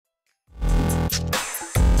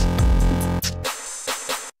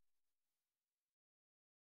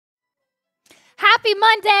Happy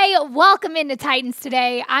Monday. Welcome into Titans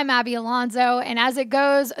Today. I'm Abby Alonso, and as it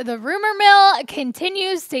goes, the rumor mill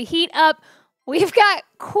continues to heat up. We've got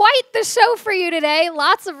quite the show for you today.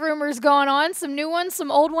 Lots of rumors going on, some new ones,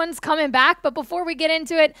 some old ones coming back. But before we get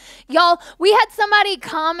into it, y'all, we had somebody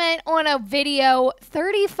comment on a video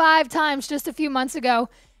 35 times just a few months ago.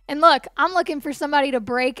 And look, I'm looking for somebody to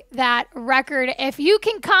break that record. If you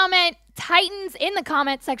can comment Titans in the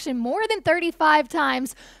comment section more than 35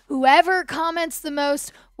 times, whoever comments the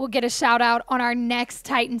most will get a shout out on our next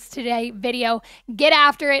Titans Today video. Get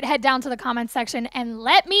after it, head down to the comment section and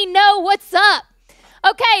let me know what's up.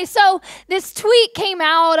 Okay, so this tweet came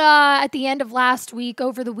out at the end of last week,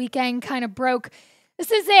 over the weekend, kind of broke. This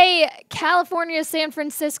is a California, San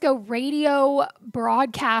Francisco radio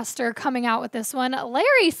broadcaster coming out with this one.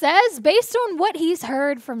 Larry says, based on what he's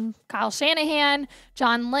heard from Kyle Shanahan,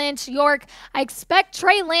 John Lynch, York, I expect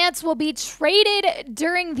Trey Lance will be traded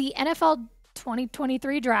during the NFL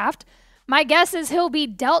 2023 draft. My guess is he'll be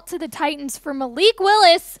dealt to the Titans for Malik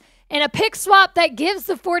Willis and a pick swap that gives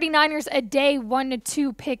the 49ers a day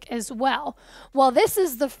 1-2 pick as well. Well, this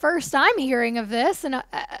is the first I'm hearing of this, and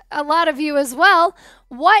a lot of you as well.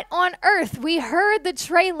 What on earth? We heard the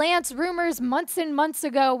Trey Lance rumors months and months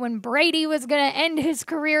ago when Brady was going to end his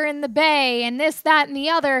career in the Bay and this, that, and the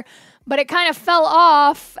other, but it kind of fell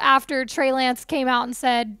off after Trey Lance came out and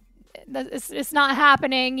said, it's not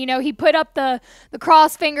happening. You know, he put up the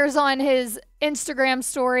cross fingers on his Instagram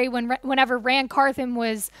story whenever Carthon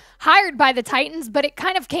was hired by the Titans, but it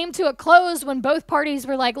kind of came to a close when both parties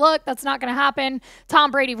were like, look, that's not going to happen.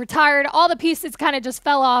 Tom Brady retired. All the pieces kind of just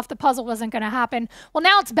fell off. The puzzle wasn't going to happen. Well,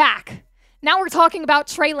 now it's back. Now we're talking about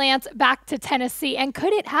Trey Lance back to Tennessee. And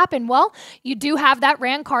could it happen? Well, you do have that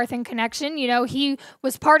Carthon connection. You know, he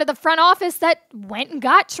was part of the front office that went and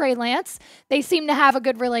got Trey Lance. They seem to have a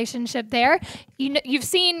good relationship there. You've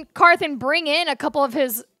seen Carthon bring in a couple of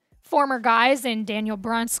his former guys in Daniel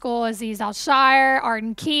Brunskill, Aziz Al-Shire,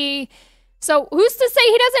 Arden Key. So who's to say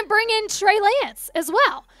he doesn't bring in Trey Lance as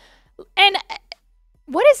well? And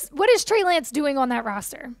what is Trey Lance doing on that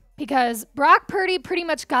roster? Because Brock Purdy pretty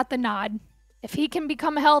much got the nod. If he can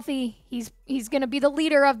become healthy, he's going to be the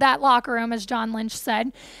leader of that locker room, as John Lynch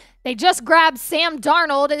said. They just grabbed Sam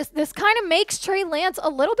Darnold. This kind of makes Trey Lance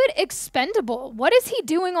a little bit expendable. What is he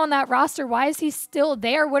doing on that roster? Why is he still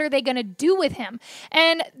there? What are they going to do with him?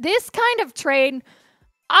 And this kind of trade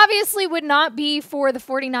obviously would not be for the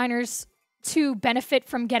 49ers to benefit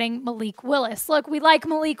from getting Malik Willis. Look, we like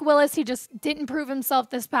Malik Willis. He just didn't prove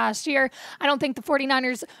himself this past year. I don't think the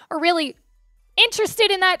 49ers are really interested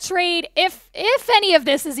in that trade, if any of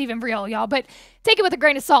this is even real, y'all. But take it with a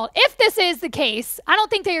grain of salt. If this is the case, I don't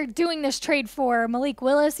think they're doing this trade for Malik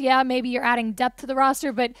Willis. Yeah, maybe you're adding depth to the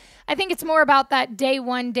roster, but I think it's more about that day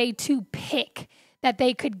 1, day 2 pick that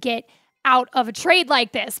they could get out of a trade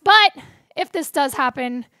like this. But if this does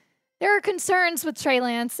happen, there are concerns with Trey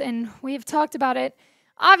Lance, and we've talked about it.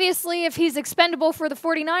 Obviously, if he's expendable for the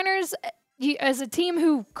 49ers, as a team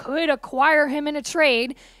who could acquire him in a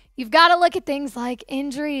trade, you've got to look at things like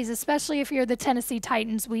injuries, especially if you're the Tennessee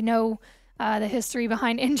Titans. We know the history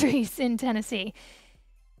behind injuries in Tennessee.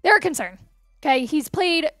 They're a concern. Okay,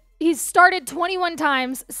 he's started 21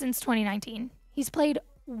 times since 2019. He's played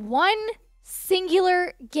one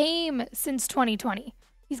singular game since 2020.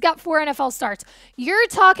 He's got 4 NFL starts. You're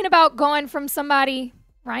talking about going from somebody,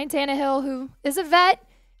 Ryan Tannehill, who is a vet,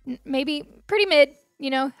 maybe pretty mid,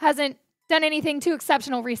 hasn't done anything too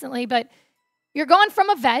exceptional recently, but you're going from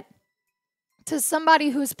a vet to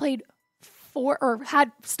somebody who's played 4 or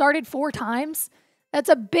had started 4 times. That's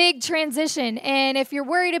a big transition. And if you're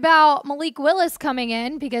worried about Malik Willis coming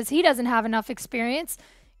in because he doesn't have enough experience,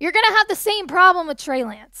 you're going to have the same problem with Trey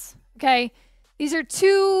Lance. Okay? These are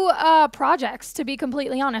 2 projects, to be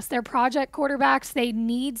completely honest. They're project quarterbacks. They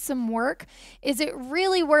need some work. Is it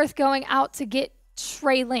really worth going out to get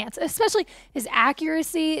Trey Lance? Especially his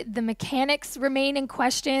accuracy, the mechanics remain in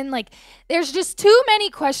question. Like, there's just too many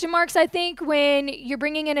question marks, I think, when you're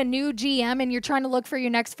bringing in a new GM and you're trying to look for your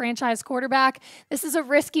next franchise quarterback. This is a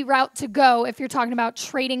risky route to go if you're talking about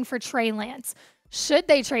trading for Trey Lance. Should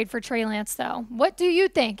they trade for Trey Lance, though? What do you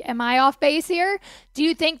think? Am I off base here? Do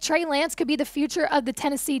you think Trey Lance could be the future of the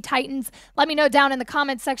Tennessee Titans? Let me know down in the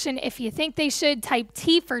comments section if you think they should. Type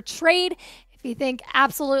T for trade. If you think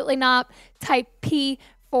absolutely not, type P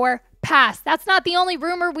for pass. That's not the only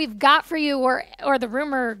rumor we've got for you or the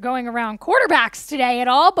rumor going around quarterbacks today at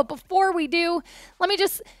all. But before we do, let me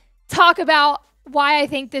just talk about why I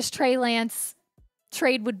think this Trey Lance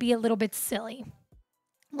trade would be a little bit silly.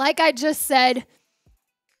 Like I just said,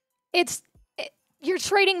 you're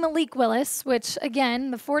trading Malik Willis, which,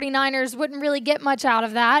 again, the 49ers wouldn't really get much out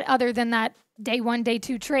of that other than that day 1, day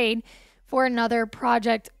 2 trade for another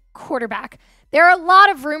project quarterback. There are a lot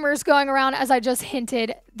of rumors going around, as I just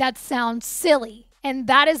hinted, that sound silly. And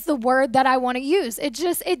that is the word that I want to use.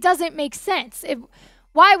 It doesn't make sense.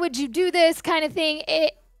 Why would you do this kind of thing?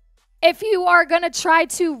 If you are going to try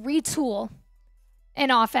to retool an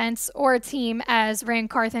offense or a team, as Rand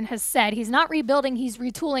Carthon has said, he's not rebuilding, he's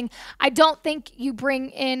retooling. I don't think you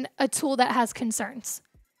bring in a tool that has concerns.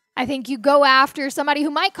 I think you go after somebody who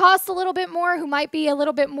might cost a little bit more, who might be a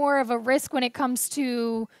little bit more of a risk when it comes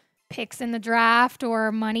to picks in the draft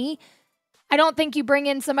or money. I don't think you bring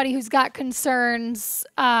in somebody who's got concerns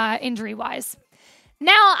injury-wise.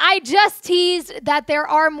 Now, I just teased that there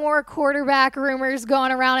are more quarterback rumors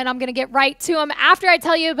going around, and I'm going to get right to them. After I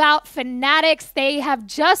tell you about Fanatics, they have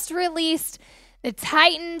just released the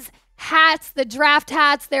Titans hats, the draft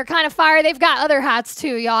hats. They're kind of fire. They've got other hats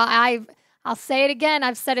too, y'all. I'll say it again.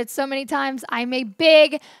 I've said it so many times. I'm a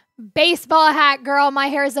big baseball hat girl. My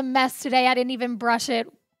hair is a mess today. I didn't even brush it.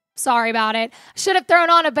 Sorry about it. Should have thrown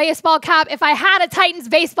on a baseball cap. If I had a Titans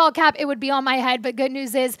baseball cap, it would be on my head. But good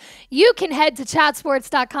news is you can head to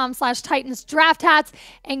chatsports.com/Titans draft hats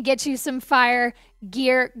and get you some fire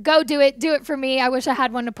gear. Go do it. Do it for me. I wish I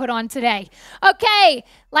had one to put on today. Okay.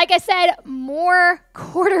 Like I said, more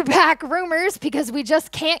quarterback rumors because we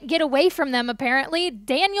just can't get away from them, apparently.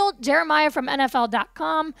 Daniel Jeremiah from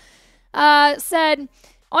NFL.com said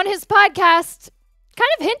on his podcast, kind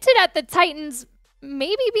of hinted at the Titans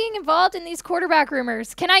maybe being involved in these quarterback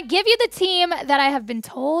rumors. Can I give you the team that I have been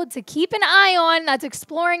told to keep an eye on that's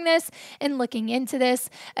exploring this and looking into this?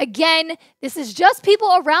 Again, this is just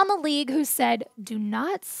people around the league who said, do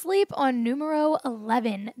not sleep on numero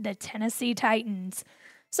 11, the Tennessee Titans.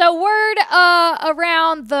 So word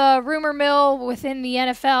around the rumor mill within the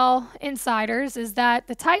NFL insiders is that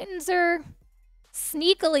the Titans are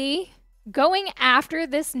sneakily going after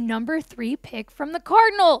this number 3 pick from the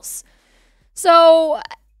Cardinals. So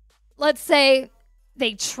let's say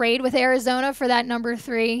they trade with Arizona for that number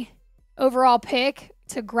 3 overall pick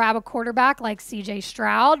to grab a quarterback like C.J.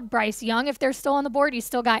 Stroud, Bryce Young, if they're still on the board. You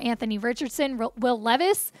still got Anthony Richardson, Will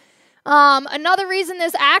Levis. Another reason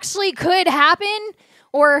this actually could happen,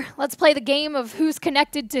 or let's play the game of who's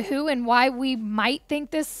connected to who and why we might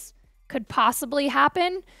think this could possibly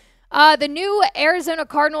happen. The new Arizona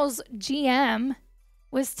Cardinals GM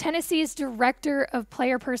was Tennessee's director of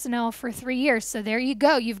player personnel for 3 years. So there you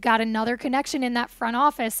go. You've got another connection in that front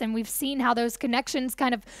office, and we've seen how those connections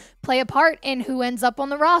kind of play a part in who ends up on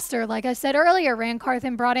the roster. Like I said earlier, Rand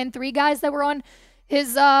Carthon brought in 3 guys that were on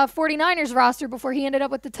his 49ers roster before he ended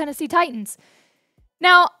up with the Tennessee Titans.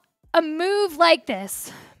 Now, a move like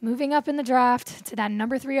this, moving up in the draft to that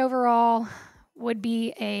number 3 overall, would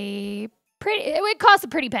be it would cost a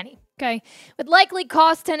pretty penny. Okay, would likely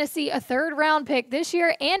cost Tennessee a 3rd-round pick this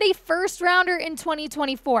year and a 1st-rounder in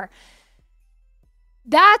 2024.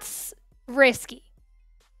 That's risky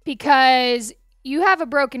because you have a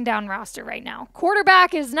broken-down roster right now.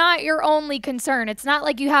 Quarterback is not your only concern. It's not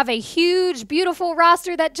like you have a huge, beautiful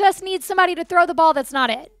roster that just needs somebody to throw the ball. That's not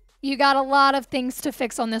it. You got a lot of things to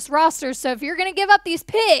fix on this roster. So if you're going to give up these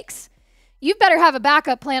picks, you better have a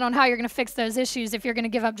backup plan on how you're going to fix those issues if you're going to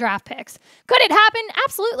give up draft picks. Could it happen?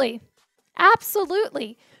 Absolutely.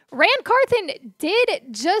 Absolutely. Rand Carthon did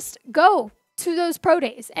just go to those pro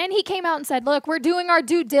days, and he came out and said, look, we're doing our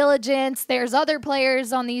due diligence. There's other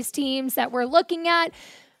players on these teams that we're looking at,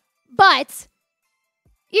 but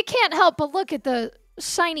you can't help but look at the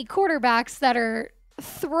shiny quarterbacks that are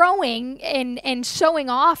throwing and showing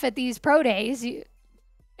off at these pro days.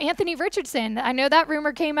 Anthony Richardson, I know that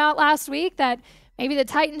rumor came out last week that maybe the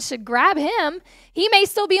Titans should grab him. He may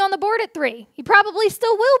still be on the board at 3. He probably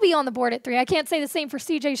still will be on the board at 3. I can't say the same for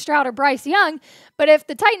C.J. Stroud or Bryce Young, but if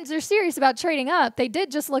the Titans are serious about trading up, they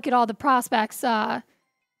did just look at all the prospects, the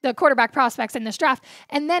quarterback prospects in this draft.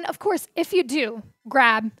 And then, of course, if you do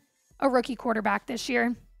grab a rookie quarterback this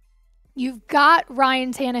year, you've got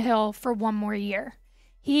Ryan Tannehill for 1 more year.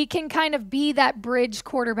 He can kind of be that bridge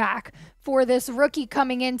quarterback for this rookie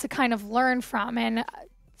coming in to kind of learn from. And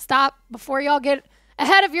stop before y'all get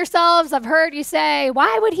ahead of yourselves. I've heard you say,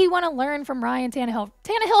 why would he want to learn from Ryan Tannehill?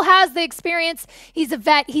 Tannehill has the experience. He's a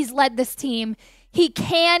vet. He's led this team. He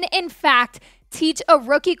can, in fact, teach a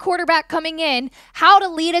rookie quarterback coming in how to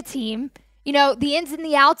lead a team, the ins and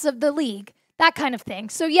the outs of the league, that kind of thing.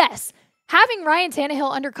 So, yes, having Ryan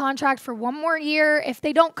Tannehill under contract for 1 more year, if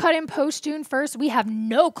they don't cut him post-June 1st, we have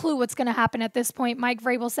no clue what's going to happen at this point. Mike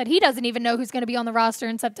Vrabel said he doesn't even know who's going to be on the roster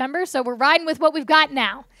in September, so we're riding with what we've got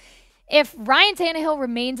now. If Ryan Tannehill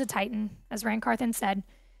remains a Titan, as Rand Carthon said,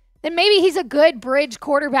 then maybe he's a good bridge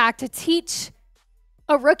quarterback to teach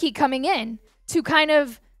a rookie coming in, to kind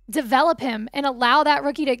of develop him and allow that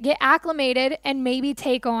rookie to get acclimated and maybe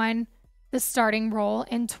take on the starting role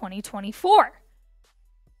in 2024.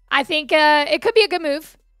 I think it could be a good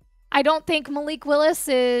move. I don't think Malik Willis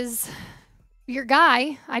is your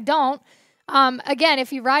guy. I don't. Again,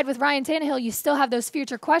 if you ride with Ryan Tannehill, you still have those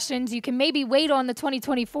future questions. You can maybe wait on the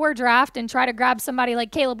 2024 draft and try to grab somebody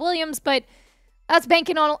like Caleb Williams, but that's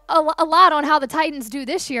banking on a lot on how the Titans do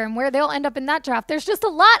this year and where they'll end up in that draft. There's just a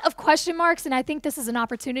lot of question marks, and I think this is an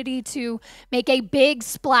opportunity to make a big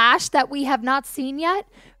splash that we have not seen yet.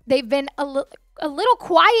 They've been a little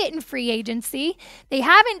quiet in free agency. They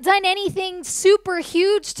haven't done anything super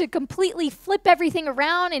huge to completely flip everything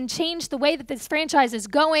around and change the way that this franchise is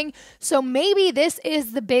going. So maybe this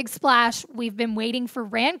is the big splash we've been waiting for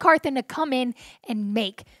Carthon to come in and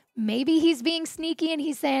make. Maybe he's being sneaky and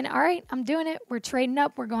he's saying, all right, I'm doing it. We're trading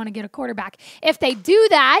up. We're going to get a quarterback. If they do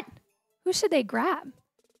that, who should they grab?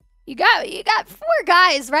 You got 4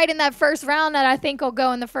 guys right in that first round that I think will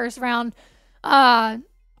go in the first round.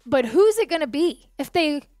 But who's it going to be? If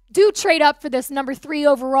they do trade up for this number 3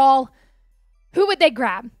 overall, who would they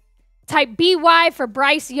grab? Type BY for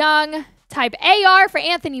Bryce Young, type AR for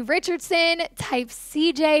Anthony Richardson, type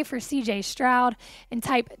CJ for CJ Stroud, and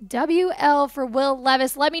type WL for Will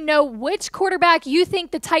Levis. Let me know which quarterback you think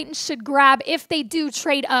the Titans should grab if they do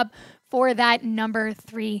trade up for that number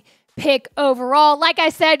 3 pick overall. Like I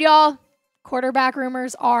said, y'all, quarterback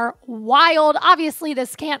rumors are wild. Obviously,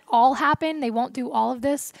 this can't all happen. They won't do all of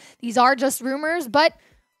this. These are just rumors, but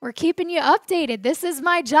we're keeping you updated. This is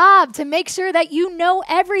my job, to make sure that you know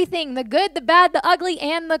everything, the good, the bad, the ugly,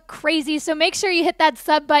 and the crazy. So make sure you hit that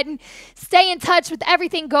sub button. Stay in touch with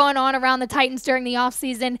everything going on around the Titans during the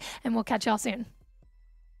offseason, and we'll catch y'all soon.